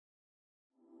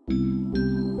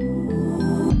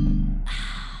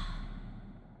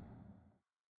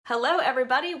Hello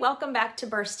everybody, welcome back to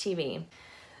Burst TV.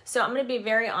 So I'm going to be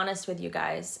very honest with you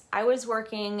guys. I was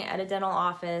working at a dental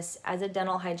office as a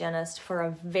dental hygienist for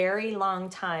a very long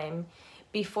time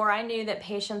before I knew that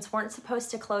patients weren't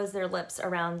supposed to close their lips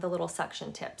around the little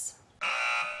suction tips.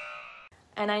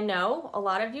 And I know a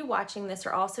lot of you watching this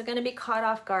are also going to be caught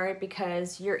off guard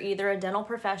because you're either a dental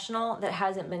professional that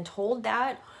hasn't been told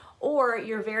that, or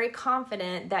you're very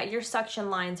confident that your suction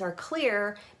lines are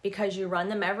clear because you run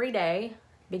them every day,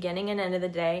 beginning and end of the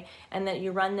day, and that you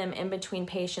run them in between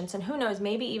patients, and who knows,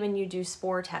 maybe even you do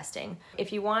spore testing.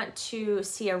 If you want to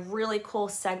see a really cool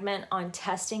segment on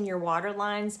testing your water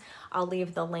lines, I'll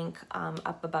leave the link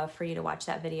up above for you to watch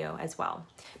that video as well.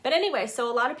 But anyway,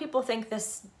 so a lot of people think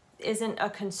this isn't a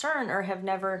concern or have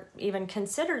never even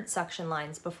considered suction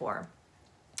lines before.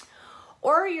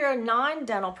 Or you're a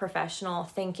non-dental professional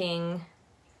thinking,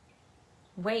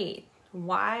 wait,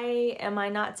 why am I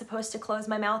not supposed to close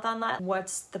my mouth on that?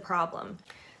 What's the problem?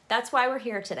 That's why we're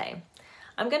here today.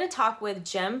 I'm going to talk with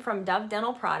Jim from DOVE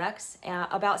Dental Products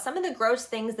about some of the gross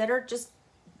things that are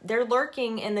they're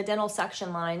lurking in the dental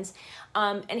suction lines.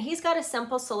 And he's got a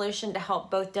simple solution to help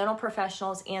both dental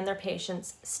professionals and their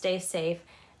patients stay safe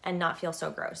and not feel so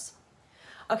gross.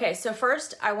 Okay, so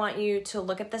first I want you to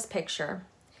look at this picture.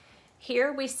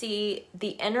 Here we see the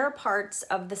inner parts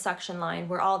of the suction line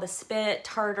where all the spit,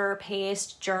 tartar,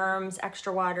 paste, germs,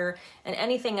 extra water, and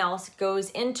anything else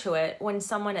goes into it when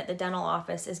someone at the dental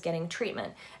office is getting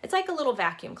treatment. It's like a little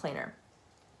vacuum cleaner.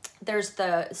 There's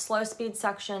the slow speed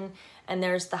suction and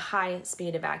there's the high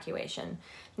speed evacuation.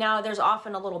 Now there's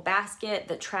often a little basket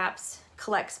that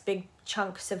collects big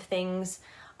chunks of things,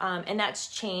 and that's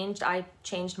changed. I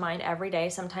changed mine every day,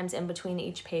 sometimes in between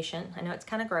each patient. I know it's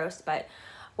kind of gross, but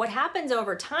what happens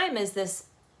over time is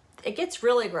it gets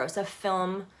really gross. A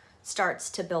film starts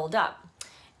to build up.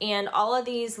 And all of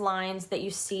these lines that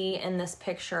you see in this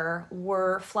picture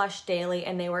were flushed daily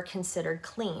and they were considered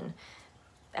clean.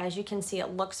 As you can see,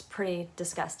 it looks pretty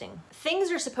disgusting.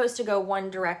 Things are supposed to go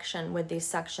one direction with these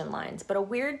suction lines, but a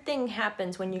weird thing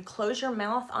happens when you close your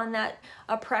mouth on that.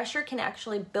 A pressure can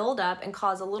actually build up and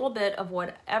cause a little bit of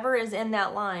whatever is in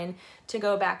that line to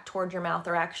go back toward your mouth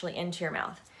or actually into your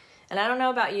mouth. And I don't know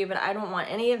about you, but I don't want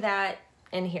any of that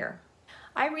in here.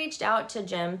 I reached out to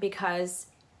Jim because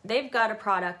they've got a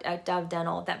product at DOVE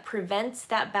Dental that prevents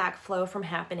that backflow from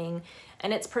happening,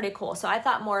 and it's pretty cool. So I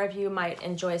thought more of you might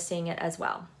enjoy seeing it as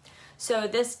well. So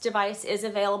this device is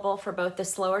available for both the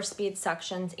slower speed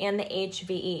suctions and the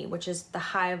HVE, which is the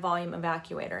high volume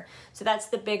evacuator. So that's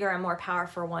the bigger and more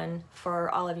powerful one for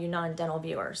all of you non-dental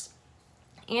viewers.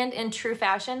 And in true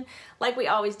fashion, like we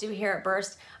always do here at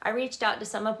Burst, I reached out to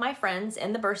some of my friends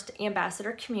in the Burst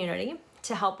Ambassador community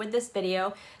to help with this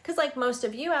video, because like most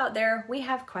of you out there, we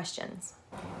have questions.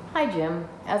 Hi Jim.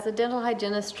 As a dental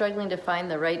hygienist struggling to find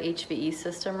the right HVE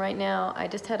system right now, I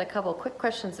just had a couple quick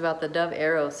questions about the DOVE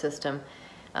Aero system.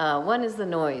 One is the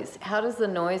noise. How does the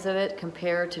noise of it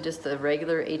compare to just the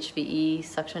regular HVE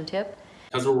suction tip?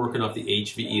 Because we're working off the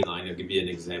HVE line, I'll give you an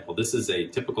example. This is a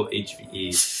typical HVE.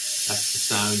 That's the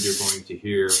sound you're going to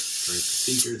hear during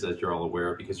procedures, as you're all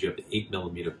aware, because you have the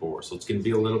 8mm bore. So it's going to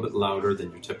be a little bit louder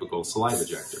than your typical saliva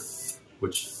ejector,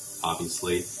 which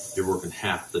obviously you're working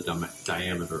half the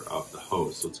diameter of the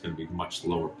hose, so it's going to be much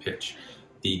lower pitch.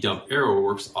 The DOVE Aero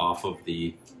works off of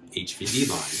the HVE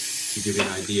line to give you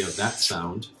an idea of that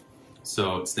sound.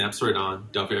 So it snaps right on.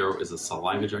 DOVE Aero is a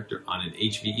saliva ejector on an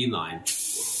HVE line,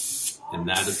 and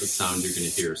that is the sound you're going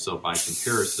to hear. So by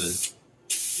comparison,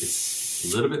 it's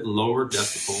a little bit lower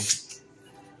decibel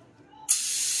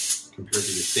compared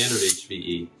to your standard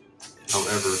HVE.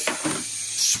 However,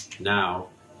 now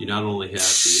you not only have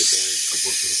the advantage of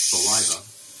working with saliva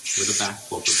with a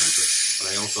backflow preventer,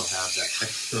 but I also have that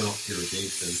external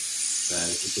irrigation that,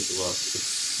 if you take a look, it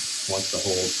wants to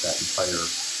hold that entire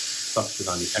suction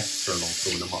on the external,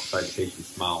 so when I'm outside the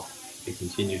patient's mouth, it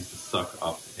continues to suck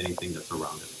up anything that's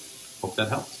around it. Hope that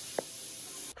helps.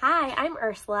 Hi, I'm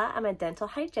Ursula. I'm a dental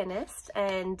hygienist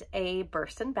and a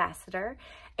Burst ambassador,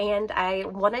 and I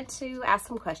wanted to ask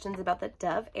some questions about the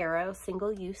DOVE Aero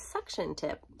single-use suction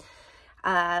tip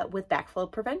with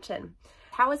backflow prevention.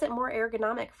 How is it more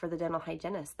ergonomic for the dental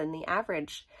hygienist than the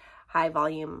average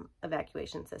high-volume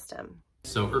evacuation system?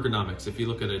 So ergonomics, if you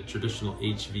look at a traditional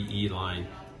HVE line,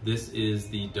 this is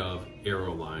the DOVE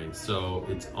Aero line. So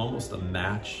it's almost a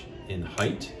match in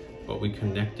height, but we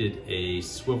connected a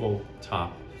swivel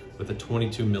top with a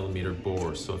 22mm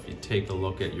bore. So if you take a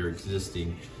look at your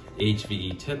existing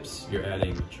HVE tips, you're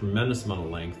adding a tremendous amount of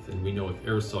length, and we know with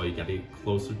aerosol you got to get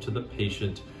closer to the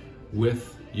patient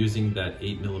with using that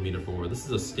 8mm bore. This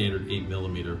is a standard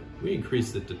 8mm. We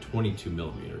increased it to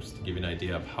 22mm to give you an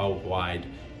idea of how wide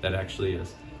that actually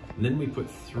is. And then we put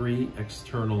 3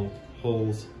 external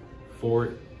holes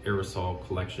for aerosol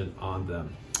collection on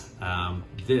them.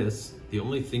 The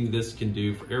only thing this can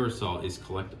do for aerosol is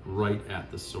collect right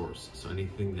at the source. So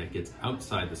anything that gets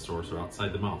outside the source or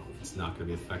outside the mouth, it's not going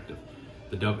to be effective.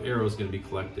 The DOVE Aero is going to be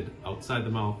collected outside the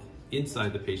mouth,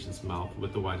 inside the patient's mouth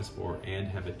with the widest bore, and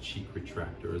have a cheek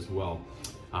retractor as well.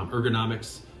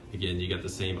 Ergonomics, again, you got the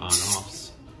same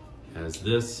on-offs as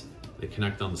this. They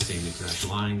connect on the same exact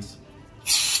lines.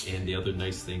 And the other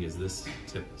nice thing is this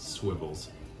tip swivels,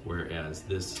 whereas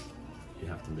this, you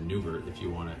have to maneuver it if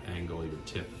you want to angle your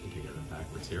tip. You can get it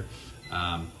backwards here.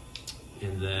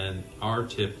 And then our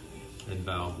tip and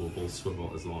valve will both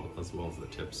swivel as well as the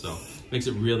tip. So it makes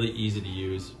it really easy to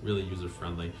use, really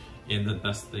user-friendly. And the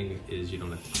best thing is you don't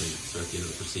have to clean it. So at the end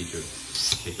of the procedure,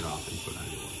 take it off and put it on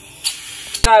your one.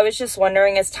 So I was just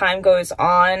wondering, as time goes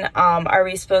on, are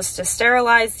we supposed to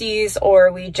sterilize these, or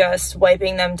are we just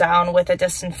wiping them down with a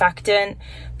disinfectant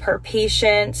per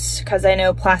patient? Because I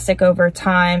know plastic over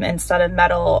time instead of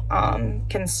metal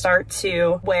can start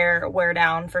to wear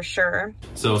down for sure.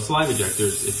 So saliva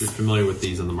ejectors, if you're familiar with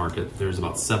these on the market, there's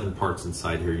about 7 parts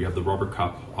inside here. You have the rubber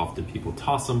cup. Often people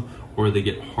toss them, or they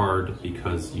get hard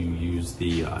because you use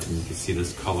the, and you can see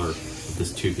this color of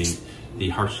this tubing. The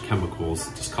harsh chemicals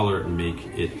discolor it and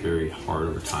make it very hard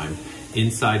over time.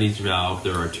 Inside each valve,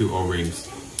 there are 2 O-rings.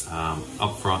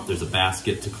 Up front, there's a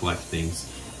basket to collect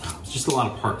things. It's just a lot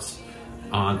of parts.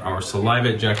 On our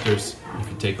saliva ejectors, if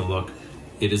you take a look,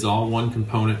 it is all one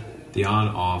component, the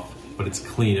on-off, but it's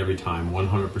clean every time,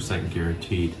 100%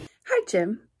 guaranteed. Hi,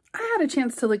 Jim. I had a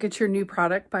chance to look at your new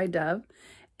product by Dove,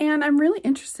 and I'm really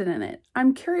interested in it.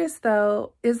 I'm curious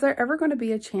though, is there ever going to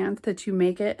be a chance that you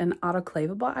make it an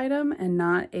autoclavable item and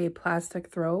not a plastic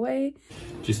throwaway?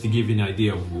 Just to give you an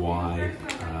idea of why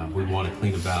we want to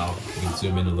clean a valve, you can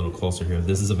zoom in a little closer here.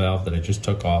 This is a valve that I just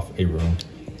took off a room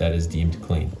that is deemed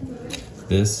clean.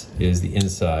 This is the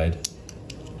inside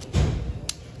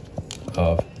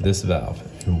of this valve.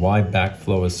 And why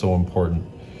backflow is so important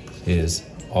is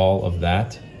all of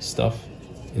that stuff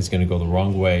is going to go the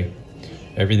wrong way.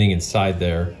 Everything inside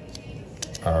there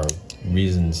are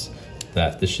reasons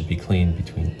that this should be cleaned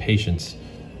between patients.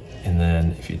 And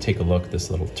then if you take a look,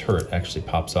 this little turret actually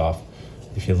pops off.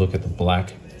 If you look at the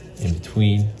black in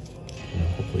between,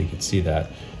 hopefully you can see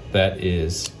that, that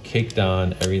is caked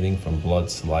on everything from blood,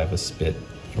 saliva, spit,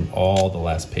 from all the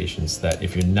last patients, that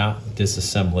if you're not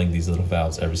disassembling these little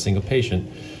valves every single patient,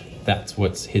 that's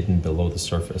what's hidden below the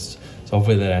surface. So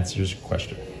hopefully that answers your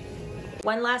question.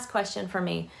 One last question for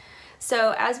me.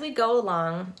 So as we go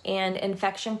along and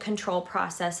infection control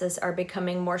processes are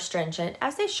becoming more stringent,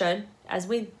 as they should, as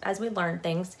we learn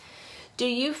things, do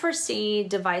you foresee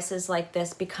devices like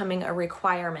this becoming a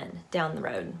requirement down the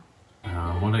road?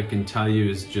 What I can tell you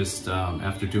is just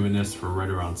after doing this for right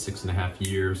around 6.5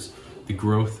 years, the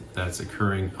growth that's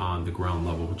occurring on the ground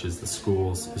level, which is the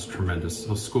schools, is tremendous.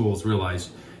 So schools realize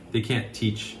they can't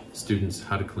teach students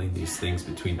how to clean these things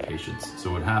between patients.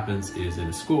 So what happens is in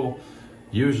a school,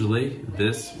 usually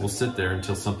this will sit there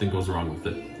until something goes wrong with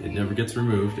it. It never gets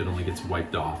removed, it only gets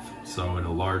wiped off. So in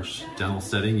a large dental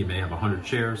setting, you may have 100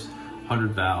 chairs,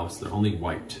 100 valves, they're only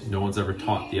wiped. No one's ever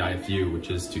taught the IFU, which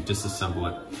is to disassemble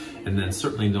it. And then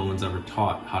certainly no one's ever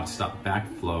taught how to stop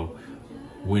backflow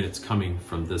when it's coming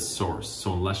from this source.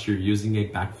 So unless you're using a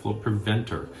backflow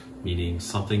preventer, meaning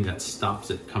something that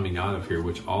stops it coming out of here,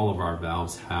 which all of our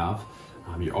valves have,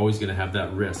 you're always going to have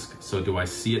that risk. So do I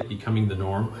see it becoming the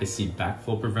norm? I see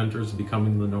backflow preventers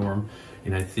becoming the norm.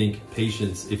 And I think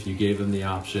patients, if you gave them the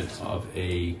option of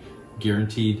a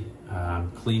guaranteed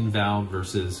clean valve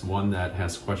versus one that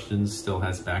has questions, still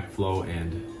has backflow,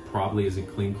 and probably isn't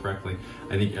cleaned correctly,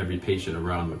 I think every patient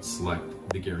around would select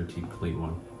the guaranteed clean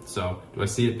one. So do I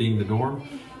see it being the norm?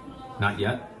 Not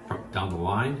yet, down the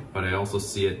line, but I also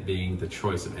see it being the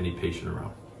choice of any patient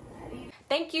around.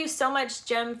 Thank you so much,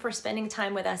 Jim, for spending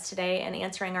time with us today and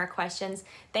answering our questions.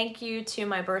 Thank you to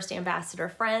my Burst Ambassador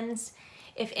friends.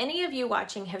 If any of you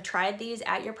watching have tried these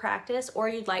at your practice or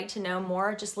you'd like to know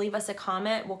more, just leave us a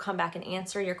comment. We'll come back and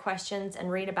answer your questions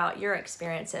and read about your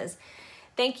experiences.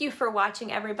 Thank you for watching,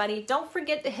 everybody. Don't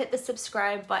forget to hit the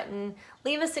subscribe button,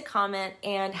 leave us a comment,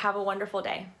 and have a wonderful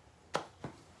day.